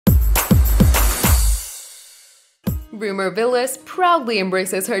Rumer Willis proudly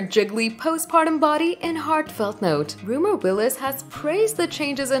embraces her jiggly postpartum body in heartfelt note. Rumer Willis has praised the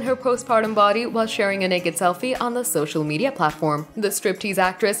changes in her postpartum body while sharing a naked selfie on the social media platform. The striptease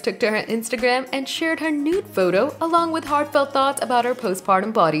actress took to her Instagram and shared her nude photo along with heartfelt thoughts about her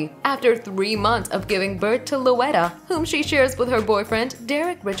postpartum body after 3 months of giving birth to Louetta, whom she shares with her boyfriend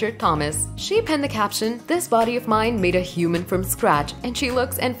Derek Richard Thomas. She penned the caption, "This body of mine made a human from scratch, and she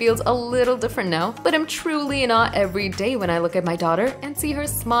looks and feels a little different now, but I'm truly in awe every day when I look at my daughter and see her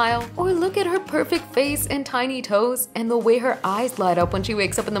smile, or look at her perfect face and tiny toes, and the way her eyes light up when she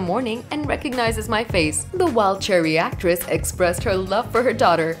wakes up in the morning and recognizes my face." The wild cherry actress expressed her love for her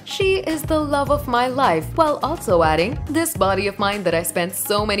daughter. "She is the love of my life," while also adding, "This body of mine that I spent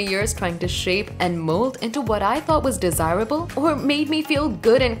so many years trying to shape and mold into what I thought was desirable or made me feel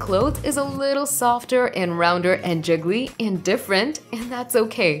good in clothes is a little softer and rounder and jiggly and different, and that's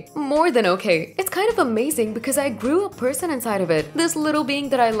okay. More than okay. It's kind of amazing because I grew a person inside of it. This little being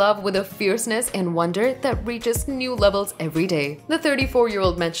that I love with a fierceness and wonder that reaches new levels every day." The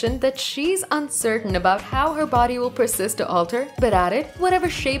 34-year-old mentioned that she's uncertain about how her body will persist to alter, but added, "Whatever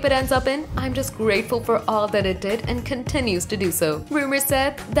shape it ends up in, I'm just grateful for all that it did and continues to do so." Rumer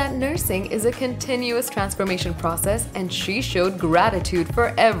said that nursing is a continuous transformation process, and she showed gratitude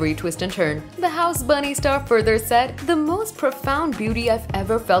for every twist and turn. The House Bunny star further said, "The most profound beauty I've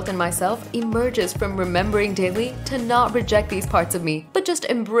ever felt in myself emerges from remembering daily to not reject these parts of me, but just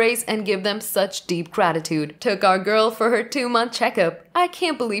embrace and give them such deep gratitude. Took our girl for her 2-month checkup. I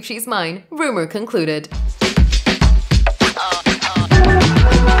can't believe she's mine," Rumer concluded.